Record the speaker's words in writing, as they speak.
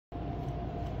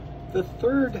The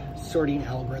third sorting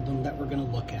algorithm that we're going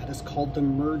to look at is called the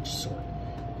merge sort.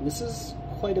 And this is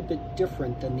quite a bit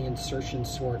different than the insertion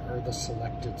sort or the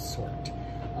selected sort.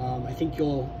 I think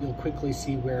you'll quickly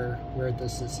see where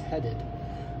this is headed.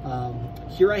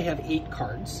 Here I have 8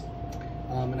 cards,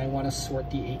 and I want to sort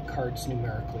the 8 cards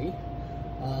numerically.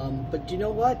 But do you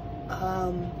know what?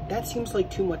 That seems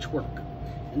like too much work.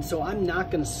 And so I'm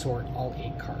not going to sort all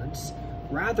 8 cards.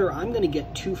 Rather, I'm going to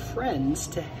get 2 friends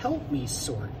to help me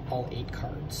sort all 8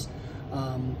 cards.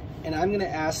 And I'm going to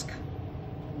ask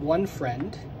one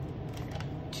friend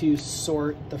to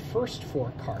sort the first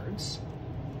 4 cards,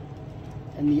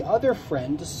 and the other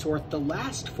friend to sort the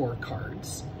last 4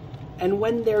 cards. And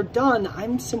when they're done,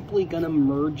 I'm simply going to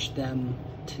merge them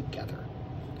together.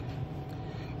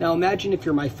 Now imagine if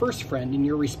you're my first friend and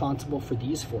you're responsible for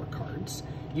these 4 cards.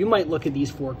 You might look at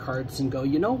these 4 cards and go,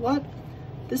 you know what?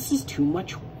 This is too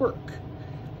much work.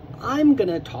 I'm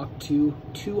gonna talk to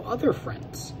 2 other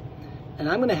friends, and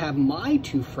I'm gonna have my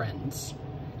 2 friends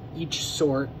each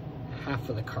sort half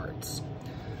of the cards.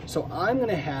 So I'm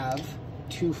gonna have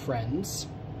 2 friends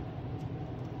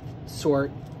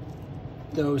sort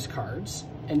those cards,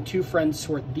 and 2 friends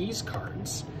sort these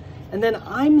cards, and then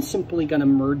I'm simply gonna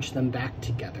merge them back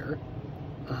together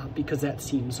because that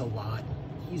seems a lot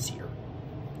easier.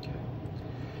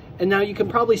 And now you can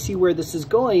probably see where this is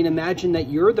going. Imagine that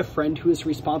you're the friend who is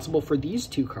responsible for these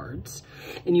 2 cards.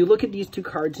 And you look at these 2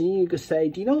 cards and you say,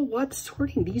 do you know what?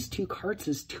 Sorting these 2 cards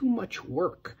is too much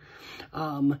work.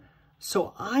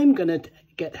 So I'm going to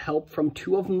get help from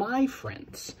 2 of my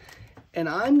friends. And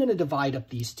I'm going to divide up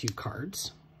these 2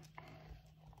 cards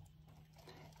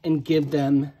and give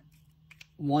them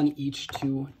 1 each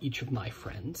to each of my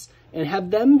friends and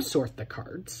have them sort the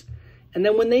cards. And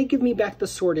then when they give me back the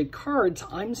sorted cards,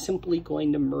 I'm simply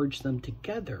going to merge them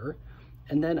together,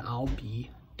 and then I'll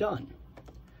be done.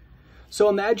 So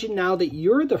imagine now that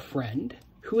you're the friend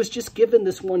who was just given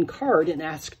this 1 card and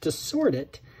asked to sort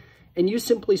it, and you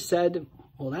simply said,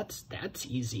 well, that's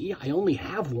easy. I only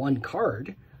have 1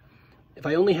 card. If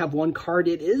I only have 1 card,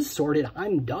 it is sorted.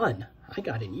 I'm done. I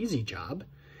got an easy job.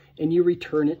 And you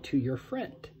return it to your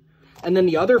friend. And then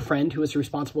the other friend who is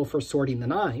responsible for sorting the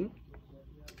 9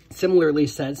 similarly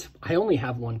says, I only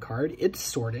have 1 card, it's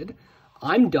sorted,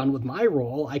 I'm done with my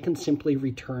role, I can simply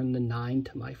return the 9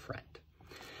 to my friend.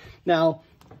 Now,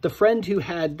 the friend who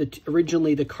had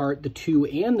originally the 2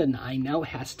 and the 9 now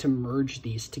has to merge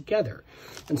these together.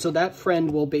 And so that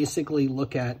friend will basically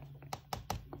look at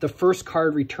the first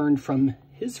card returned from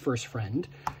his first friend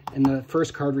and the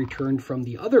first card returned from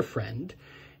the other friend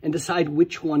and decide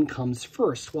which one comes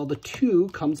first. Well, the 2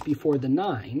 comes before the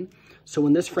 9, so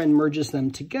when this friend merges them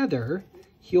together,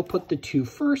 he'll put the 2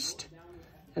 first,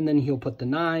 and then he'll put the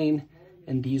 9,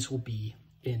 and these will be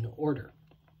in order.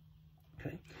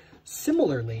 Okay.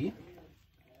 Similarly,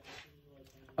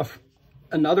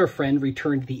 another friend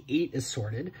returned the 8 as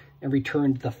sorted, and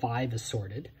returned the 5 as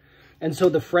sorted. And so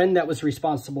the friend that was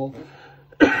responsible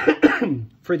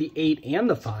for the 8 and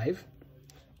the 5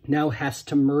 now has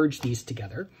to merge these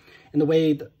together. And the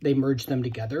way they merge them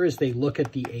together is they look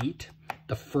at the 8,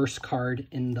 the first card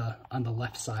on the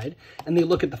left side, and they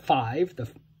look at the 5, the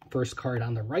first card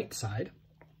on the right side,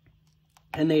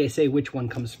 and they say which one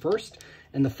comes first,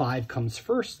 and the 5 comes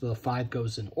first, so the 5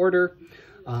 goes in order,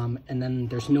 and then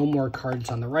there's no more cards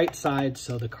on the right side,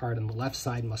 so the card on the left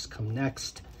side must come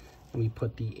next, and we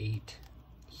put the 8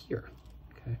 here.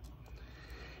 Okay.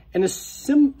 And a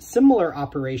similar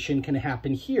operation can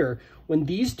happen here. When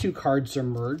these 2 cards are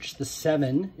merged, the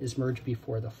 7 is merged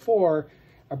before the 4,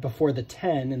 or before the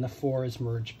 10, and the 4 is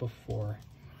merged before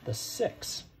the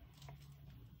 6.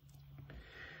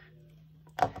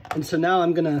 And so now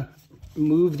I'm gonna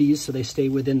move these so they stay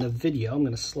within the video. I'm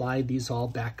gonna slide these all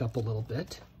back up a little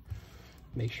bit,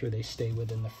 make sure they stay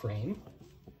within the frame.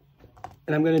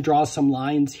 And I'm gonna draw some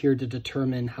lines here to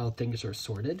determine how things are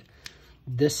sorted.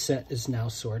 This set is now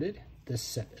sorted, this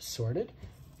set is sorted,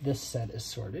 this set is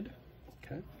sorted,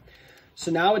 okay?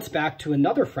 So now it's back to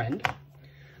another friend,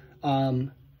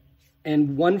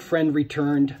 and one friend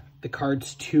returned the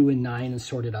cards 2 and 9 in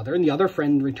sorted order, and the other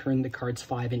friend returned the cards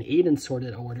 5 and 8 in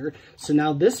sorted order. So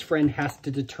now this friend has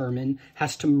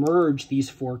to merge these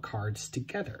 4 cards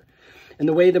together. And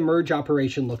the way the merge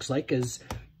operation looks like is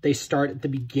they start at the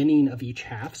beginning of each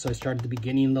half. So I start at the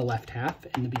beginning of the left half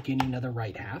and the beginning of the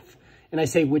right half. And I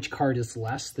say which card is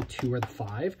less, the 2 or the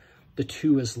 5. The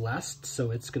 2 is less,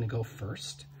 so it's going to go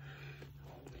first.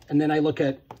 And then I look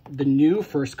at the new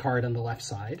first card on the left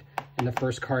side and the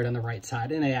first card on the right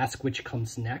side, and I ask which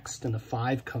comes next, and the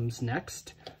 5 comes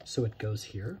next, so it goes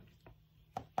here.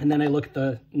 And then I look at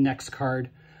the next card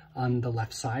on the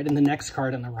left side and the next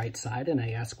card on the right side, and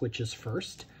I ask which is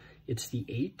first. It's the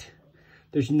 8.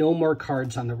 There's no more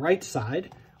cards on the right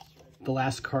side. The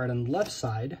last card on the left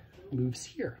side moves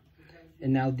here.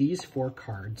 And now these 4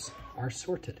 cards are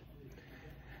sorted.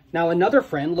 Now another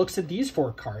friend looks at these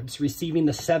 4 cards, receiving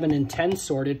the 7 and 10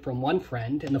 sorted from one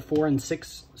friend and the 4 and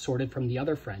 6 sorted from the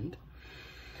other friend.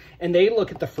 And they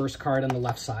look at the first card on the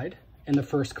left side and the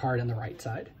first card on the right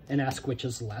side and ask which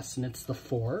is less, and it's the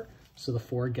 4. So the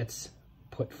 4 gets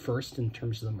put first in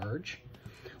terms of the merge.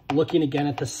 Looking again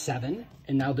at the 7,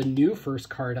 and now the new first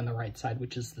card on the right side,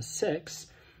 which is the 6.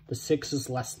 The 6 is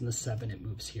less than the 7, it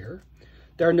moves here.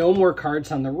 There are no more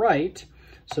cards on the right,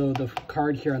 so the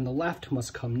card here on the left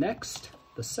must come next,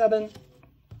 the 7,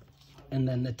 and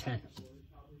then the 10.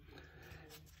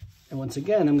 And once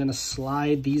again, I'm going to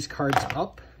slide these cards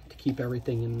up to keep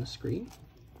everything in the screen.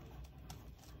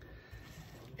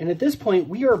 And at this point,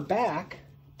 we are back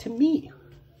to me.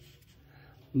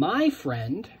 My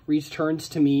friend returns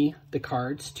to me the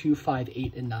cards 2, 5,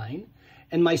 8, and 9.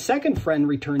 And my second friend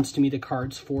returns to me the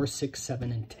cards 4, 6,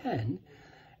 7, and 10.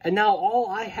 And now all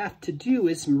I have to do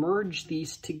is merge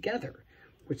these together,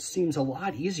 which seems a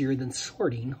lot easier than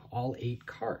sorting all 8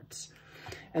 cards.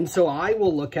 And so I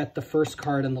will look at the first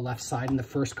card on the left side and the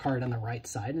first card on the right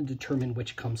side and determine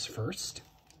which comes first.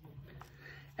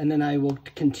 And then I will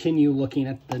continue looking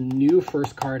at the new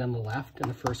first card on the left and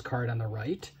the first card on the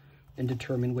right and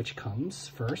determine which comes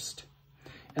first.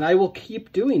 And I will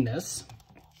keep doing this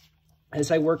as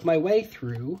I work my way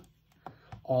through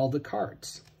all the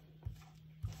cards.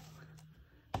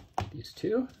 These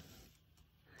 2,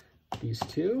 these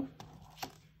 2,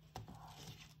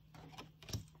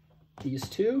 these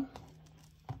 2,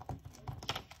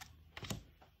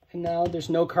 and now there's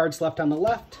no cards left on the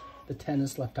left. The 10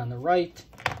 is left on the right.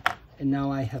 And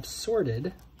now I have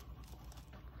sorted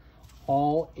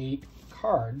all 8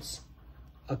 cards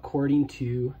according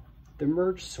to the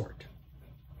merge sort.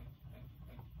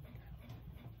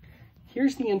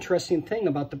 Here's the interesting thing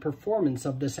about the performance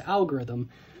of this algorithm.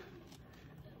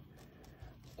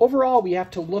 Overall, we have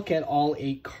to look at all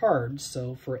 8 cards.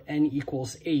 So for n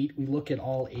equals 8, we look at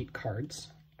all 8 cards.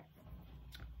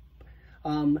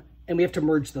 And we have to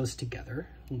merge those together.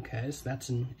 Okay, so that's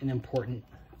an important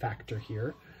factor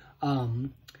here.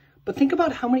 But think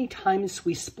about how many times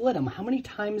we split them. How many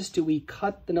times do we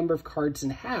cut the number of cards in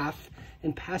half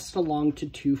and pass it along to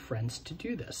 2 friends to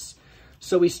do this?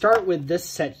 So we start with this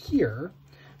set here,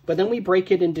 but then we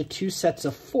break it into 2 sets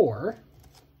of 4.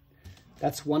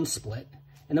 That's one split.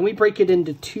 And then we break it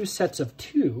into 2 sets of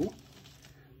 2.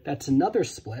 That's another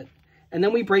split. And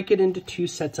then we break it into 2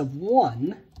 sets of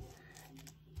 1.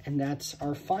 And that's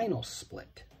our final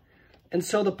split. And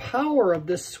so the power of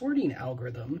this sorting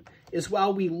algorithm is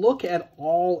while we look at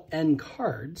all n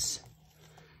cards,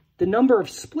 the number of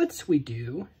splits we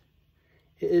do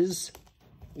is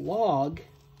log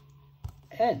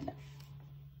n.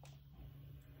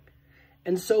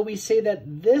 And so we say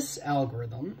that this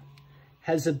algorithm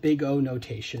has a big O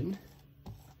notation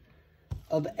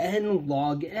of n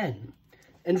log n.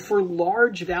 And for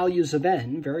large values of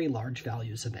n, very large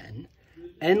values of n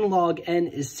log n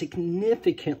is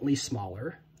significantly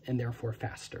smaller and therefore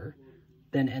faster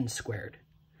than n squared.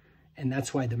 And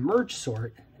that's why the merge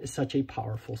sort is such a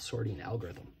powerful sorting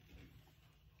algorithm.